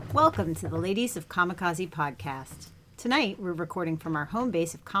Welcome to the Ladies of Kamikaze podcast. Tonight, we're recording from our home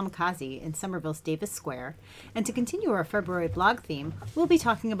base of Kamikaze in Somerville's Davis Square, and to continue our February blog theme, we'll be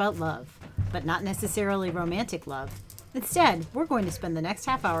talking about love, but not necessarily romantic love. Instead, we're going to spend the next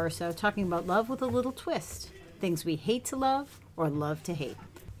half hour or so talking about love with a little twist, things we hate to love or love to hate.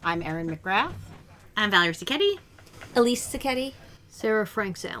 I'm Erin McGrath. I'm Valerie Cicchetti. Elise Cicchetti. Sara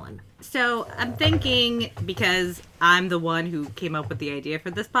Franks-Allen. So I'm thinking, because I'm the one who came up with the idea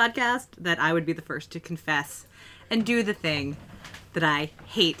for this podcast, that I would be the first to confess and do the thing that I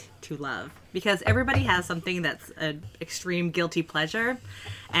hate to love. Because everybody has something that's an extreme guilty pleasure.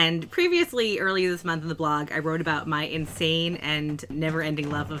 And previously, earlier this month in the blog, I wrote about my insane and never-ending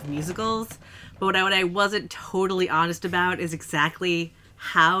love of musicals. But what I wasn't totally honest about is exactly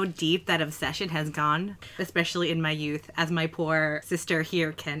how deep that obsession has gone, especially in my youth, as my poor sister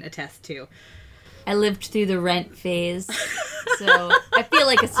here can attest to. I lived through the Rent phase, so I feel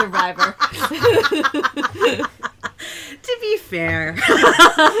like a survivor. To be fair,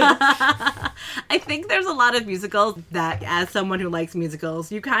 I think there's a lot of musicals that, as someone who likes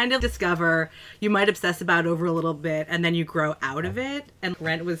musicals, you kind of discover you might obsess about over a little bit, and then you grow out of it. And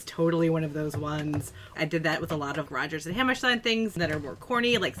Rent was totally one of those ones. I did that with a lot of Rodgers and Hammerstein things that are more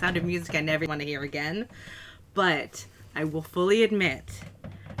corny, like Sound of Music I never want to hear again. But I will fully admit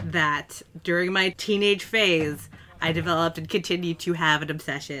that during my teenage phase, I developed and continue to have an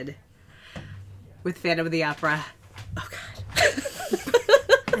obsession with Phantom of the Opera. Oh, God.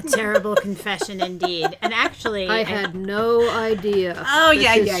 A terrible confession indeed. And actually, I had no idea. Oh,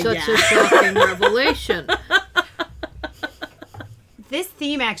 this is such a shocking revelation. This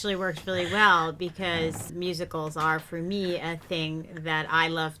theme actually works really well because musicals are, for me, a thing that I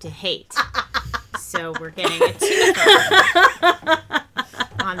love to hate. So we're getting a twofer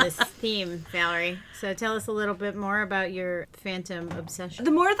on this theme, Valerie. So tell us a little bit more about your Phantom obsession.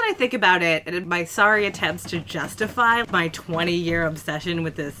 The more that I think about it, and my sorry attempts to justify my 20-year obsession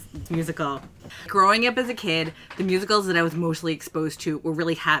with this musical, growing up as a kid, the musicals that I was mostly exposed to were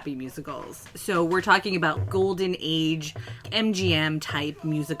really happy musicals. So we're talking about golden age, MGM-type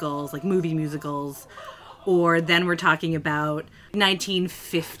musicals, like movie musicals, or then we're talking about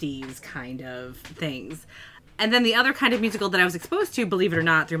 1950s kind of things. And then the other kind of musical that I was exposed to, believe it or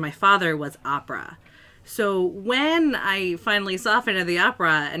not, through my father was opera. So when I finally saw Phantom of the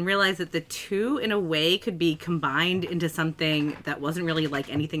Opera and realized that the two, in a way, could be combined into something that wasn't really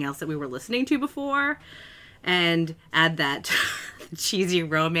like anything else that we were listening to before, and add that cheesy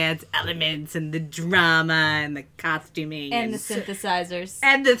romance elements and the drama and the costuming. And the synthesizers.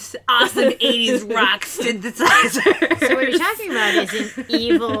 And this awesome 80s rock synthesizer. So what you're talking about is an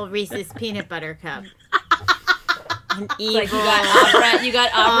evil Reese's Peanut Butter Cup. An evil. Like you got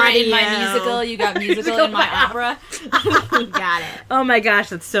opera in my musical, you got musical in my opera. You got it. Oh my gosh,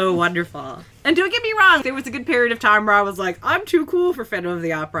 that's so wonderful. And don't get me wrong, there was a good period of time where I was like, I'm too cool for Phantom of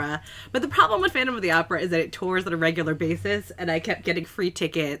the Opera. But the problem with Phantom of the Opera is that it tours on a regular basis, and I kept getting free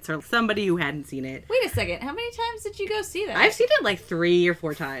tickets or somebody who hadn't seen it. Wait a second, how many times did you go see that? I've seen it like 3 or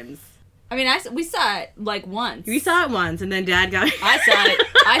 4 times. I mean, we saw it like once. We saw it once, and then Dad got...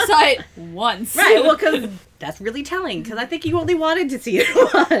 I saw it once. Right, well, because that's really telling, because I think you only wanted to see it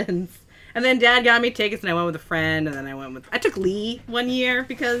once. And then Dad got me tickets, and I went with a friend, and then I took Lee one year,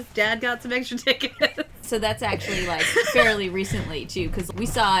 because Dad got some extra tickets. So that's actually, like, fairly recently, too, because we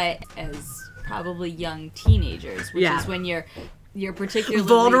saw it as probably young teenagers, which is when you're particularly...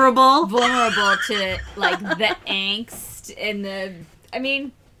 Vulnerable to, like, the angst and the... I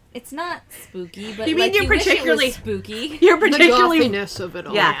mean... It's not spooky, but you mean you're particularly wish it was spooky. You're particularly the gothiness of it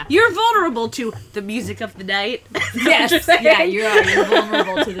all. Yeah, you're vulnerable to the music of the night. Yes, yeah, you're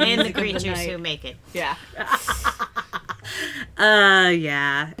vulnerable to the and music the creatures of the night. who make it. Yeah.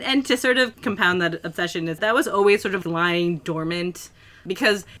 Yeah. And to sort of compound that obsession, that was always sort of lying dormant,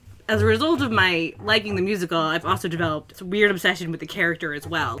 because as a result of my liking the musical, I've also developed a weird obsession with the character as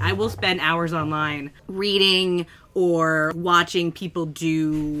well. I will spend hours online reading or watching people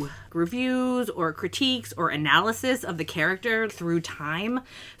do reviews or critiques or analysis of the character through time.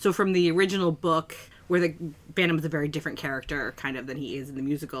 So from the original book, where the Phantom is a very different character kind of than he is in the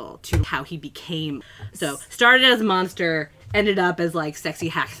musical, to how he became. So started as a monster, ended up as like sexy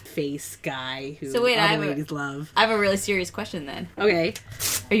hack face guy who all the ladies love. I have a really serious question then. Okay.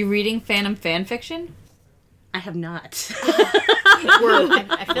 Are you reading Phantom fan fiction? I have not.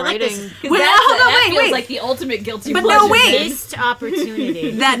 I feel like this feels like the ultimate guilty pleasure. But no, wait. missed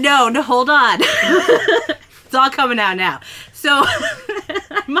opportunity. No, hold on. It's all coming out now. So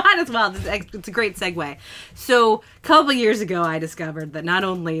I might as well. It's a great segue. So, a couple years ago, I discovered that not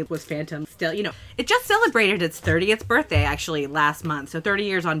only was Phantom still, it just celebrated its 30th birthday, actually, last month. So, 30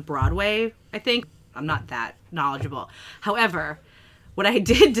 years on Broadway, I think. I'm not that knowledgeable. However, what I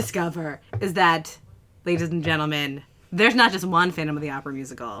did discover is that, ladies and gentlemen, there's not just one Phantom of the Opera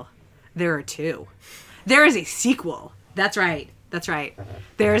musical. There are two. There is a sequel. That's right.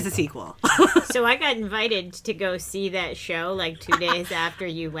 There is a sequel. So I got invited to go see that show like 2 days after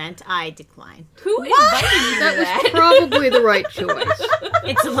you went. I declined. Who invited you to That was probably the right choice.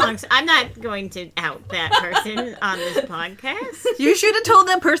 It's a long... I'm not going to out that person on this podcast. You should have told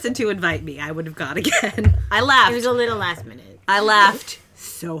that person to invite me. I would have gone again. I laughed. It was a little last minute. I laughed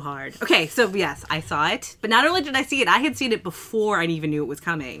so hard. Okay, so yes, I saw it. But not only did I see it, I had seen it before I even knew it was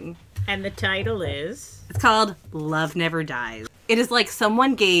coming. And the title is... It's called Love Never Dies. It is like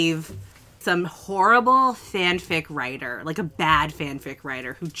someone gave some horrible fanfic writer, like a bad fanfic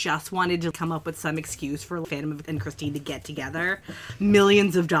writer who just wanted to come up with some excuse for Phantom and Christine to get together,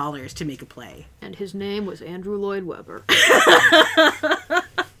 millions of dollars to make a play. And his name was Andrew Lloyd Webber.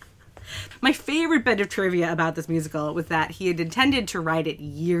 My favorite bit of trivia about this musical was that he had intended to write it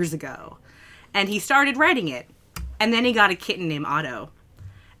years ago. And he started writing it. And then he got a kitten named Otto.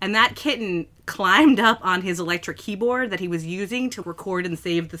 And that kitten climbed up on his electric keyboard that he was using to record and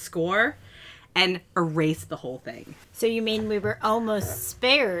save the score and erased the whole thing. So you mean we were almost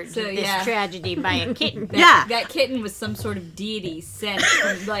spared this tragedy by a kitten? That kitten was some sort of deity sent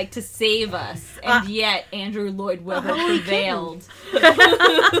to save us, and yet Andrew Lloyd Webber prevailed.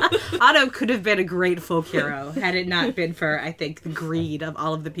 Otto could have been a great folk hero had it not been for, I think, the greed of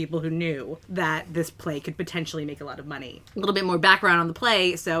all of the people who knew that this play could potentially make a lot of money. A little bit more background on the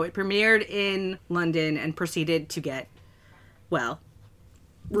play. So it premiered in London and proceeded to get,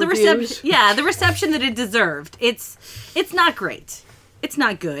 the reception that it deserved. It's not great. It's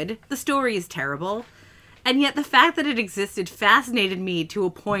not good. The story is terrible. And yet the fact that it existed fascinated me to a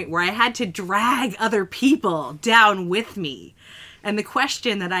point where I had to drag other people down with me. And the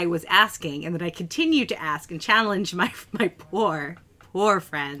question that I was asking and that I continue to ask and challenge my poor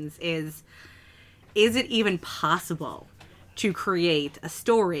friends is it even possible to create a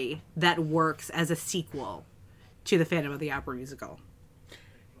story that works as a sequel to the Phantom of the Opera musical?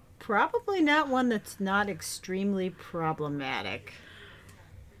 Probably not one that's not extremely problematic.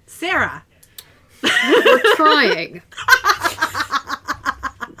 Sarah. We're trying.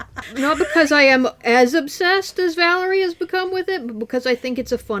 Not because I am as obsessed as Valerie has become with it, but because I think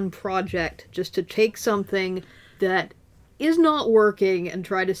it's a fun project just to take something that is not working and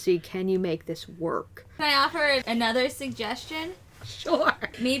try to see, can you make this work? Can I offer another suggestion? Sure.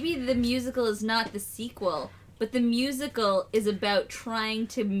 Maybe the musical is not the sequel, but the musical is about trying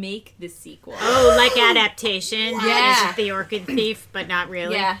to make the sequel. Oh, like adaptation? Yeah. Is it The Orchid Thief, but not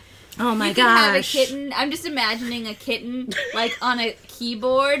really? Yeah. Oh my you can have a gosh. kitten. I'm just imagining a kitten, on a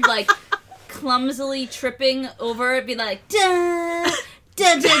keyboard, clumsily tripping over it, be like, da,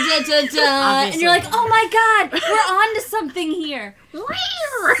 da, da, da, da, da. And you're like, oh my god, we're on to something here.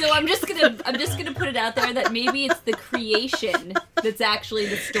 So I'm just gonna put it out there that maybe it's the creation that's actually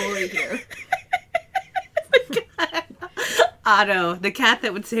the story here. Otto, the cat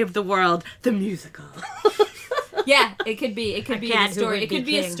that would save the world, the musical. Yeah, it could be. It could be a story. It could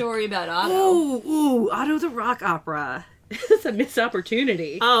be a story about Otto. Ooh, Otto the Rock Opera. It's a missed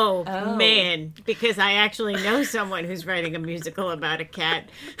opportunity. Oh, man. Because I actually know someone who's writing a musical about a cat.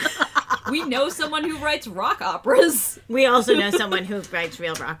 We know someone who writes rock operas. We also know someone who writes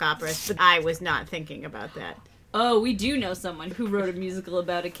real rock operas, but I was not thinking about that. Oh, we do know someone who wrote a musical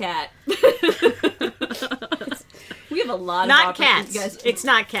about a cat. We have a lot not of cats. Guys. It's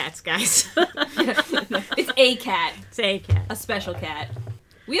not cats, guys. It's a cat. It's a cat. A special cat.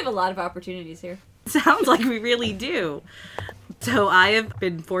 We have a lot of opportunities here. Sounds like we really do. So I have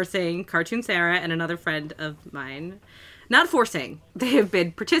been forcing Cartoon Sarah and another friend of mine, not forcing, they have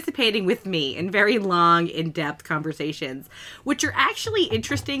been participating with me in very long, in-depth conversations, which are actually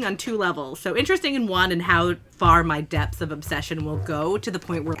interesting on two levels. So interesting in one, and how far my depths of obsession will go, to the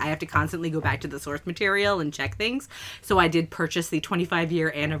point where I have to constantly go back to the source material and check things. So I did purchase the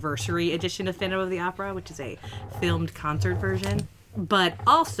 25-year anniversary edition of Phantom of the Opera, which is a filmed concert version. But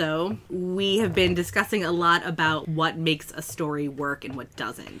also, we have been discussing a lot about what makes a story work and what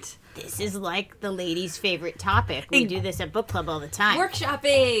doesn't. This is like the ladies' favorite topic. We do this at book club all the time.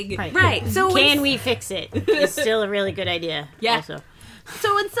 Workshopping! Right. So can we fix it? It's still a really good idea. Yeah. Also.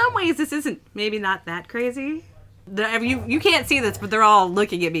 So in some ways, this isn't maybe not that crazy. You can't see this, but they're all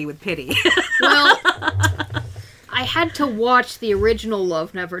looking at me with pity. Well, I had to watch the original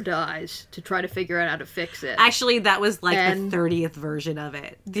Love Never Dies to try to figure out how to fix it. Actually, that was like the 30th version of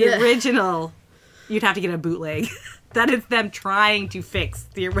it. The original, you'd have to get a bootleg. That is them trying to fix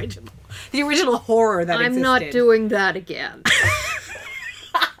the original horror that existed. I'm not doing that again.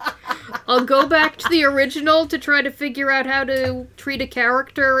 I'll go back to the original to try to figure out how to treat a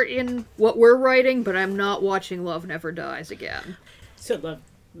character in what we're writing, but I'm not watching Love Never Dies again. So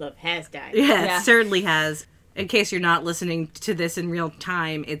love has died. Yeah, it certainly has. In case you're not listening to this in real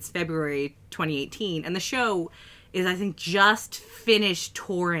time, it's February 2018, and the show is, I think, just finished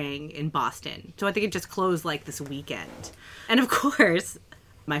touring in Boston. So I think it just closed, like, this weekend. And, of course,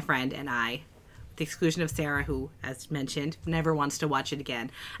 my friend and I, with the exclusion of Sarah, who, as mentioned, never wants to watch it again,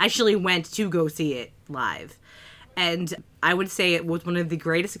 actually went to go see it live. And I would say it was one of the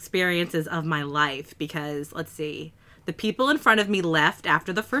greatest experiences of my life because, let's see, the people in front of me left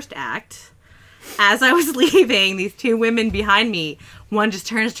after the first act. As I was leaving, these two women behind me, one just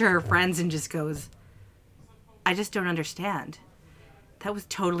turns to her friends and just goes, I just don't understand. That was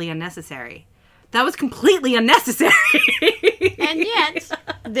totally unnecessary. That was completely unnecessary. And yet,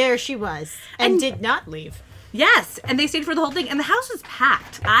 there she was, and did not leave. Yes, and they stayed for the whole thing, and the house was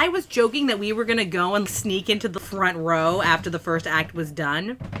packed. I was joking that we were going to go and sneak into the front row after the first act was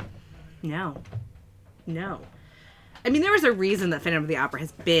done. No. I mean, there was a reason that Phantom of the Opera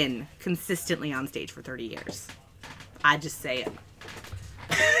has been consistently on stage for 30 years. I just say it.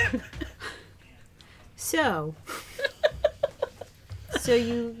 So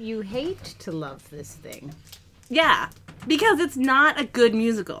you hate to love this thing. Yeah, because it's not a good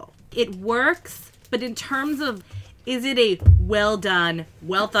musical. It works, but in terms of, is it a well done,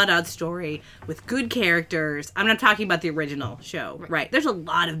 well thought out story with good characters? I'm not talking about the original show, right? There's a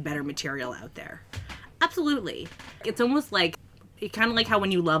lot of better material out there. Absolutely. It's almost like, kind of like how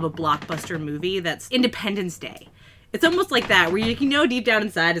when you love a blockbuster movie that's Independence Day. It's almost like that, where you know deep down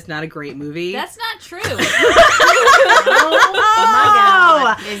inside it's not a great movie. That's not true. Oh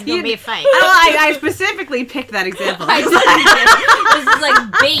my God. There's going to be a fight. Oh, I specifically picked that example. I did. This is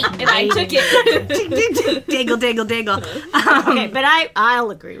like bait, and I took it. Dangle, dangle, dangle. Okay, but I'll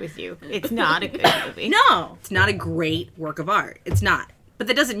agree with you. It's not a good movie. No, it's not a great work of art. It's not. But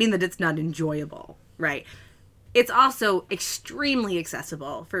that doesn't mean that it's not enjoyable, right? It's also extremely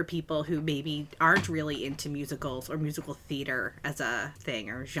accessible for people who maybe aren't really into musicals or musical theater as a thing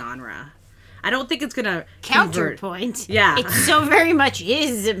or genre. I don't think it's going to Counterpoint. Yeah. It so very much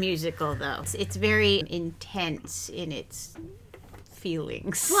is a musical, though. It's very intense in its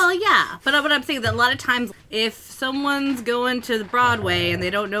feelings. Well, yeah. But what I'm saying that a lot of times if someone's going to the Broadway and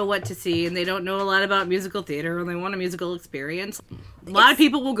they don't know what to see and they don't know a lot about musical theater and they want a musical experience, a lot of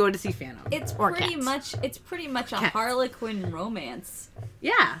people will go to see Phantom. It's pretty much a Harlequin romance.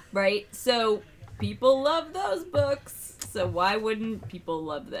 Yeah. Right? So people love those books. So why wouldn't people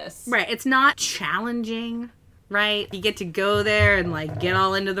love this? Right. It's not challenging, right? You get to go there and like get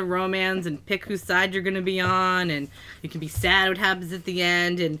all into the romance and pick whose side you're going to be on, and you can be sad what happens at the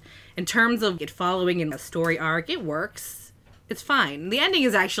end. And in terms of it following in a story arc, it works. It's fine. The ending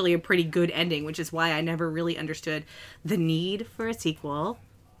is actually a pretty good ending, which is why I never really understood the need for a sequel.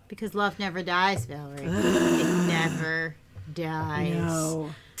 Because love never dies, Valerie. It never dies.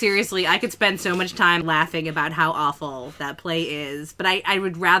 No. Seriously, I could spend so much time laughing about how awful that play is, but I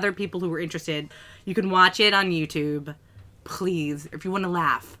would rather people who are interested, you can watch it on YouTube, please, if you want to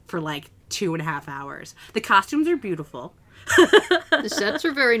laugh for like 2.5 hours. The costumes are beautiful. The sets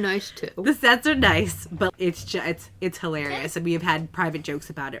are very nice too. The sets are nice, but it's hilarious, and we have had private jokes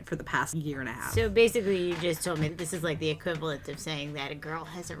about it for the past 1.5 years. So basically, you just told me this is like the equivalent of saying that a girl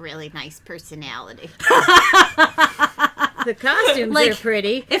has a really nice personality. The costumes are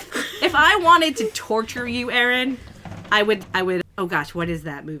pretty. If I wanted to torture you, Erin, I would. Oh gosh, what is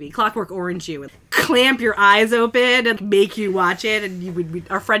that movie? Clockwork Orange you and clamp your eyes open and make you watch it, and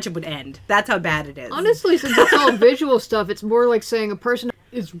our friendship would end. That's how bad it is. Honestly, since it's all visual stuff, it's more like saying a person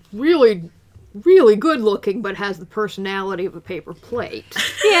is really, really good looking, but has the personality of a paper plate.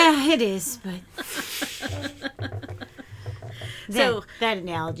 Yeah, it is, but that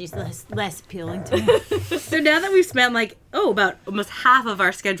analogy's less appealing to me. So now that we've spent about almost half of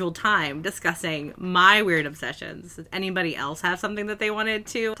our scheduled time discussing my weird obsessions, does anybody else have something that they wanted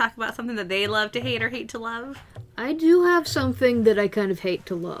to talk about, something that they love to hate or hate to love? I do have something that I kind of hate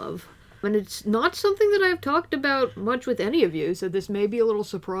to love. And it's not something that I've talked about much with any of you, so this may be a little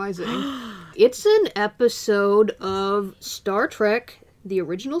surprising. It's an episode of Star Trek, the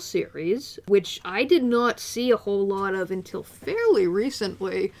original series, which I did not see a whole lot of until fairly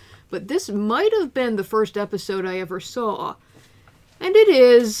recently, but this might have been the first episode I ever saw. And it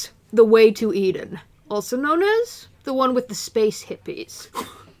is The Way to Eden, also known as The one with the space hippies.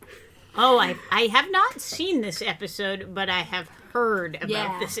 Oh, I have not seen this episode, but I have heard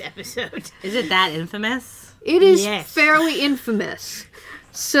about this episode. Is it that infamous? It is Yes. fairly infamous.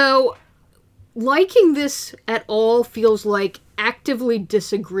 So, liking this at all feels like actively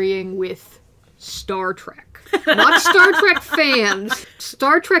disagreeing with Star Trek. Not Star Trek fans,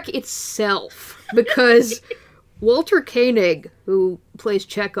 Star Trek itself. Because Walter Koenig, who plays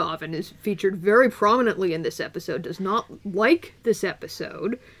Chekhov and is featured very prominently in this episode, does not like this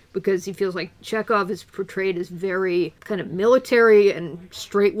episode because he feels like Chekhov is portrayed as very kind of military and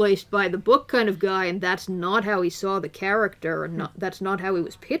straight-laced by the book kind of guy, and that's not how he saw the character, and that's not how he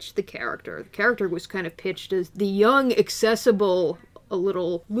was pitched the character. The character was kind of pitched as the young, accessible, a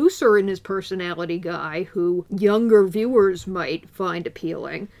little looser in his personality guy who younger viewers might find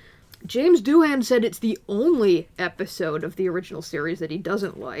appealing. James Doohan said it's the only episode of the original series that he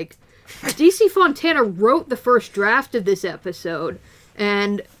doesn't like. DC Fontana wrote the first draft of this episode,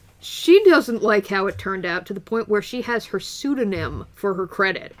 and she doesn't like how it turned out to the point where she has her pseudonym for her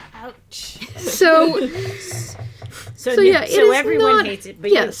credit. Ouch. So yeah, it is everyone not- hates it,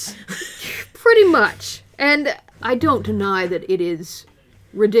 but yes, pretty much. And I don't deny that it is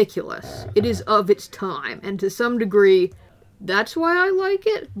ridiculous. It is of its time, and to some degree, that's why I like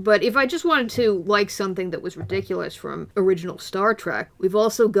it. But if I just wanted to like something that was ridiculous from original Star Trek, we've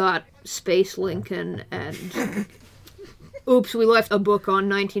also got Space Lincoln and... Oops, we left a book on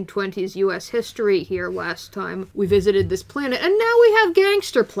 1920s U.S. history here last time we visited this planet, and now we have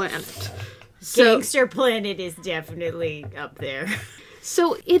Gangster Planet. Gangster Planet is definitely up there.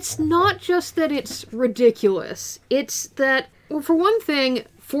 So it's not just that it's ridiculous, it's that, well, for one thing,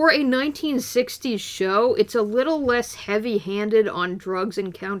 for a 1960s show, it's a little less heavy-handed on drugs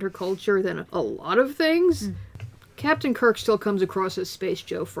and counterculture than a lot of things. Captain Kirk still comes across as Space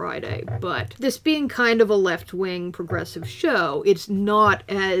Joe Friday, but this being kind of a left-wing progressive show, it's not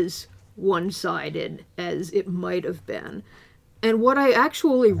as one-sided as it might have been. And what I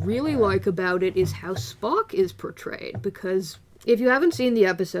actually really like about it is how Spock is portrayed, because if you haven't seen the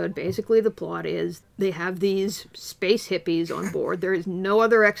episode, basically the plot is they have these space hippies on board. There is no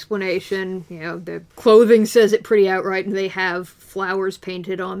other explanation. You know, the clothing says it pretty outright, and they have flowers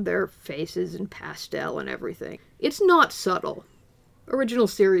painted on their faces in pastel and everything. It's not subtle. Original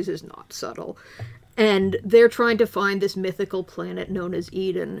series is not subtle. And they're trying to find this mythical planet known as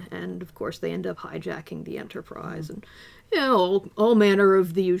Eden, and of course they end up hijacking the Enterprise, and, you know, all manner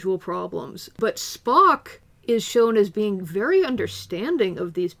of the usual problems. But Spock is shown as being very understanding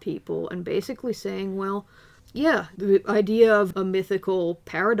of these people and basically saying, well, yeah, the idea of a mythical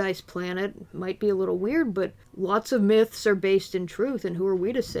paradise planet might be a little weird, but lots of myths are based in truth, and who are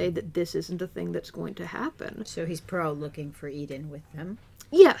we to say that this isn't a thing that's going to happen? So he's pro looking for Eden with them.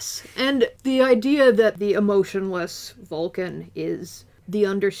 Yes, and the idea that the emotionless Vulcan is the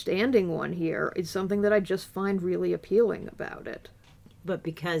understanding one here is something that I just find really appealing about it. But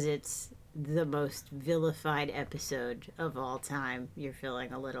because it's the most vilified episode of all time, you're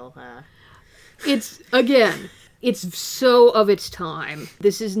feeling a little, It's, again, it's so of its time.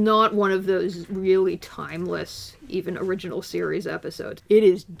 This is not one of those really timeless, even original series episodes. It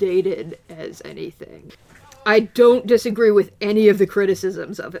is dated as anything. I don't disagree with any of the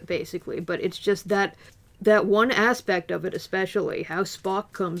criticisms of it, basically, but it's just that one aspect of it, especially, how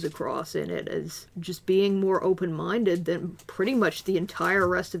Spock comes across in it as just being more open-minded than pretty much the entire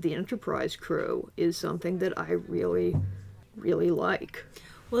rest of the Enterprise crew, is something that I really, really like.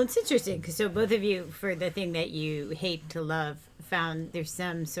 Well, it's interesting, because so both of you, for the thing that you hate to love, found there's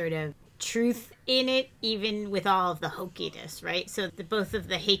some sort of truth in it, even with all of the hokiness, right? So both of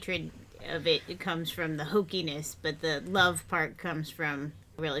the hatred of it comes from the hokiness, but the love part comes from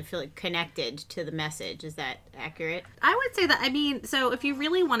really feeling connected to the message. Is that accurate? I would say that, I mean, so if you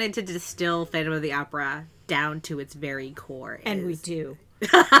really wanted to distill Phantom of the Opera down to its very core, And we do.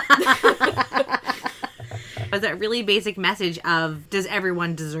 was that really basic message of, does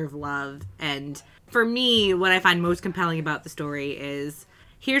everyone deserve love? And for me, what I find most compelling about the story is,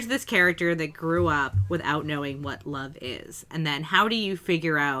 here's this character that grew up without knowing what love is. And then how do you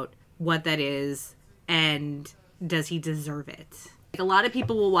figure out what that is, and does he deserve it? Like, a lot of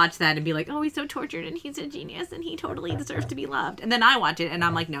people will watch that and be like, oh, he's so tortured and he's a genius and he totally deserves to be loved. And then I watch it and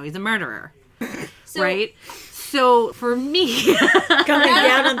I'm like, no, he's a murderer. Right? So for me, Coming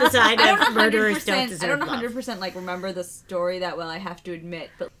down on the side I of don't murderers 100%, don't I deserve don't love. 100% like remember the story that well, I have to admit,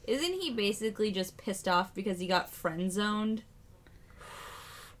 but isn't he basically just pissed off because he got friend zoned?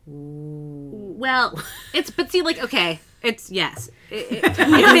 well, but see, like, okay, it's, yes. Well,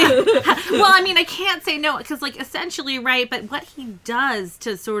 I mean, I can't say no, because, like, essentially, right, but what he does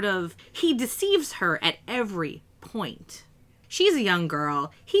to sort of, he deceives her at every point. She's a young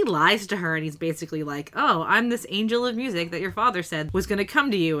girl. He lies to her and he's basically like, oh, I'm this angel of music that your father said was going to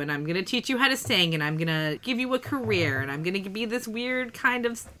come to you and I'm going to teach you how to sing and I'm going to give you a career and I'm going to be this weird kind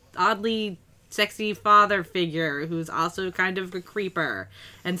of oddly sexy father figure who's also kind of a creeper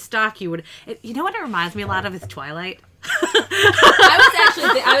and stalk you. You know what it reminds me a lot of is Twilight.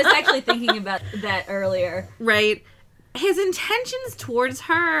 I was actually thinking about that earlier. Right. His intentions towards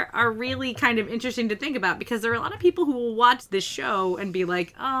her are really kind of interesting to think about because there are a lot of people who will watch this show and be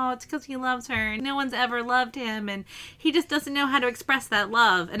like, oh, it's because he loves her and no one's ever loved him and he just doesn't know how to express that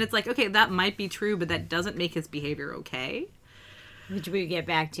love. And it's like, okay, that might be true, but that doesn't make his behavior okay. Which we get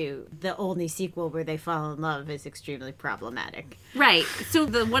back to, the only sequel where they fall in love is extremely problematic. Right. So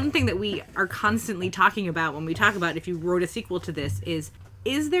the one thing that we are constantly talking about when we talk about if you wrote a sequel to this is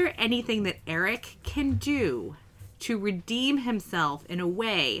there anything that Eric can do to redeem himself in a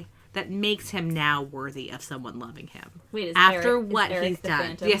way that makes him now worthy of someone loving him? Wait, is after Eric, what is Eric he's the done.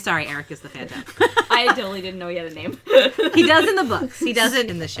 Phantom? Yeah, sorry, Eric is the Phantom. I totally didn't know he had a name. He does in the books. He does it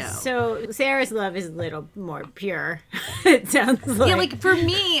in the show. So Sarah's love is a little more pure. It sounds like. Yeah, like for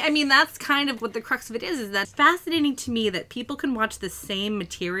me, I mean, that's kind of what the crux of it is that it's fascinating to me that people can watch the same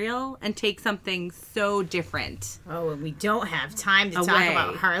material and take something so different. Oh, and we don't have time to talk Away.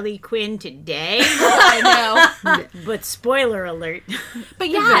 about Harley Quinn today. I know. But spoiler alert. But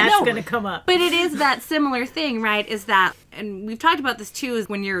yeah, That's no. going to come up. But it is that similar thing, right? Is that, and we've talked about this too, is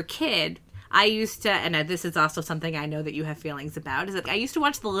when you're a kid, I used to, and this is also something I know that you have feelings about, is that I used to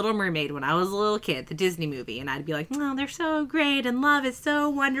watch The Little Mermaid when I was a little kid, the Disney movie, and I'd be like, oh, they're so great, and love is so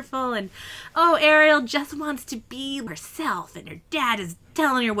wonderful, and oh, Ariel just wants to be herself, and her dad is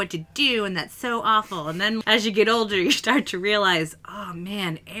telling her what to do, and that's so awful. And then as you get older, you start to realize, oh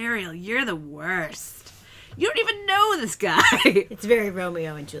man, Ariel, you're the worst. You don't even know this guy. It's very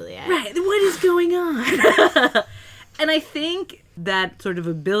Romeo and Juliet. Right, what is going on? And I think that sort of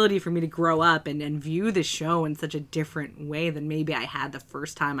ability for me to grow up and view the show in such a different way than maybe I had the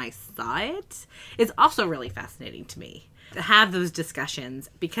first time I saw it is also really fascinating to me. To have those discussions,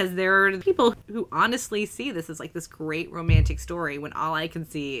 because there are people who honestly see this as like this great romantic story when all I can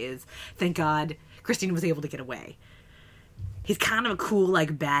see is, thank God, Christine was able to get away. He's kind of a cool,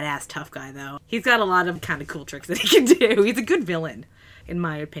 like, badass tough guy, though. He's got a lot of kind of cool tricks that he can do. He's a good villain, in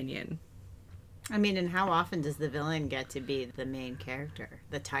my opinion. I mean, and how often does the villain get to be the main character,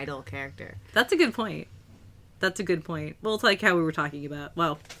 the title character? That's a good point. That's a good point. Well, it's like how we were talking about.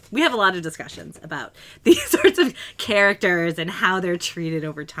 Well, we have a lot of discussions about these sorts of characters and how they're treated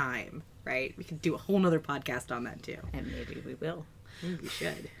over time, right? We could do a whole nother podcast on that, too. And maybe we will. Maybe we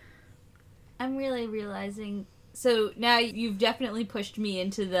should. I'm really realizing... So now you've definitely pushed me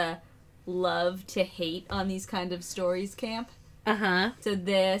into the love to hate on these kind of stories camp. Uh-huh. So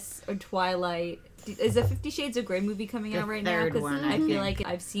this, or Twilight. Is the 50 Shades of Grey movie coming out right now? third Because one, I I feel think. like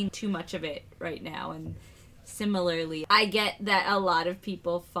I've seen too much of it right now. And similarly, I get that a lot of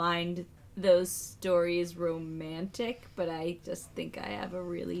people find those stories romantic, but I just think I have a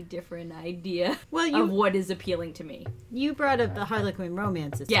really different idea Well, of what is appealing to me. You brought up the Harlequin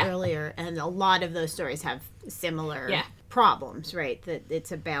romances earlier, and a lot of those stories have similar problems, right? That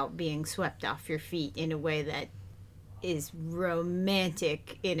it's about being swept off your feet in a way that is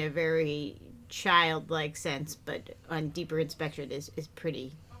romantic in a very childlike sense, but on deeper inspection is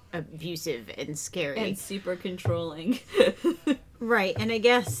pretty abusive and scary. And super controlling. Right, and I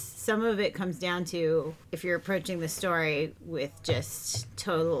guess some of it comes down to if you're approaching the story with just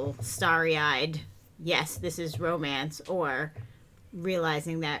total starry-eyed, yes, this is romance, or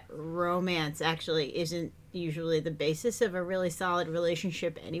realizing that romance actually isn't usually the basis of a really solid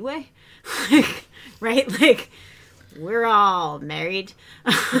relationship anyway. Right? Like, we're all married.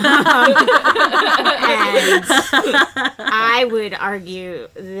 And I would argue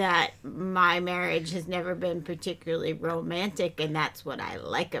that my marriage has never been particularly romantic, and that's what I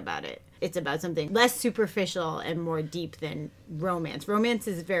like about it. It's about something less superficial and more deep than romance. Romance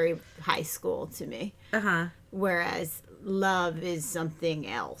is very high school to me. Uh-huh. Whereas love is something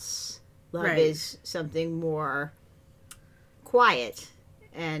else. Love Right. is something more quiet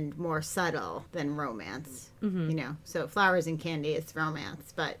and more subtle than romance. Mm-hmm. You know, so flowers and candy is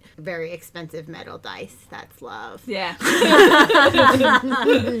romance, but very expensive metal dice, that's love. Yeah.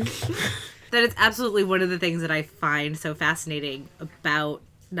 That is absolutely one of the things that I find so fascinating about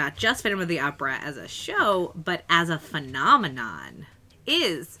not just Phantom of the Opera as a show, but as a phenomenon,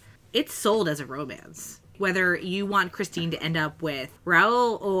 is it's sold as a romance. Whether you want Christine to end up with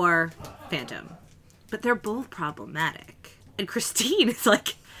Raoul or Phantom. But they're both problematic. And Christine is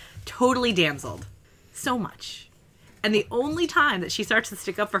like totally damseled. So much. And the only time that she starts to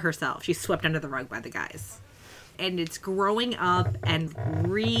stick up for herself, she's swept under the rug by the guys. and it's growing up and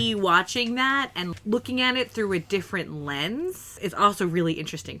re-watching that and looking at it through a different lens is also really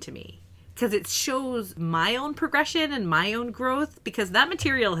interesting to me. Because it shows my own progression and my own growth, because that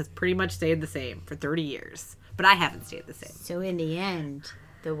material has pretty much stayed the same for 30 years. But I haven't stayed the same. So in the end,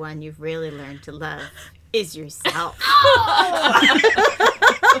 the one you've really learned to love is yourself.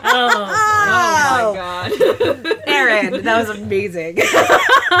 Oh my god. Erin, that was amazing.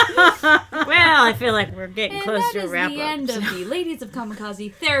 Well, I feel like we're getting And close that to a is wrap the up. end of the Ladies of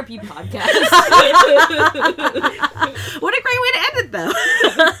Kamikaze Therapy Podcast. What a great way to end it, though.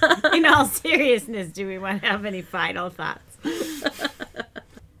 In all seriousness, do we want to have any final thoughts?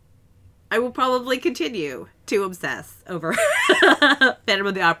 I will probably continue to obsess over Phantom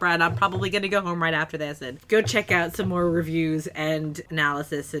of the Opera, and I'm probably going to go home right after this and go check out some more reviews and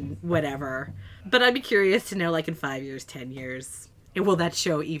analysis and whatever. But I'd be curious to know, like, in 5 years, 10 years, will that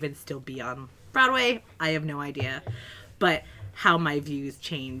show even still be on Broadway? I have no idea. But how my views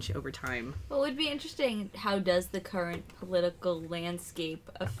change over time. What would be interesting, how does the current political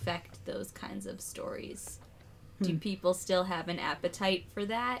landscape affect those kinds of stories? Do people still have an appetite for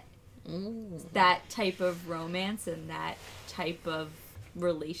that? That type of romance and that type of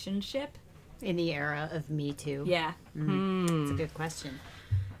relationship? In the era of Me Too? Yeah. That's a good question.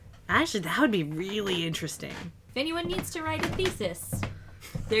 Actually, that would be really interesting. If anyone needs to write a thesis,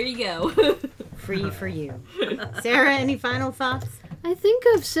 there you go. Free for you. Sarah, any final thoughts? I think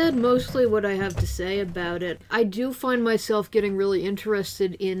I've said mostly what I have to say about it. I do find myself getting really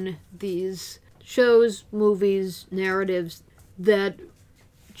interested in these shows, movies, narratives that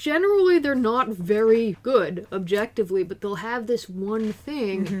generally they're not very good objectively, but they'll have this one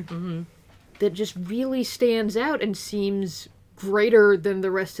thing that just really stands out and seems greater than the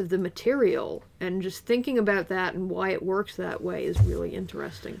rest of the material. And just thinking about that and why it works that way is really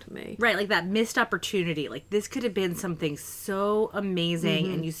interesting to me. Right, like that missed opportunity. Like, this could have been something so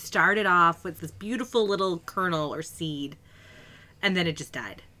amazing, and you started off with this beautiful little kernel or seed, and then it just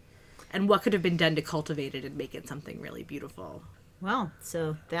died. And what could have been done to cultivate it and make it something really beautiful? Well,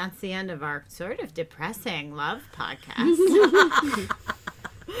 so that's the end of our sort of depressing love podcast.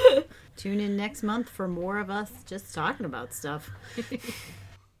 Tune in next month for more of us just talking about stuff.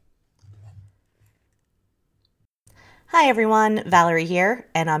 Hi everyone, Valerie here,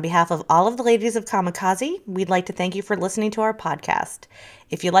 and on behalf of all of the ladies of Kamikaze, we'd like to thank you for listening to our podcast.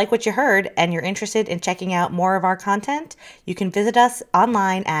 If you like what you heard and you're interested in checking out more of our content, you can visit us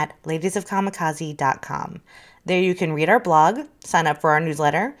online at ladiesofkamikaze.com. There you can read our blog, sign up for our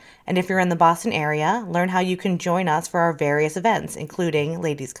newsletter, and if you're in the Boston area, learn how you can join us for our various events, including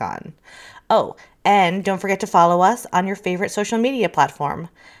LadiesCon. Oh, and don't forget to follow us on your favorite social media platform.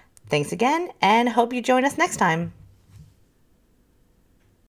 Thanks again, and hope you join us next time.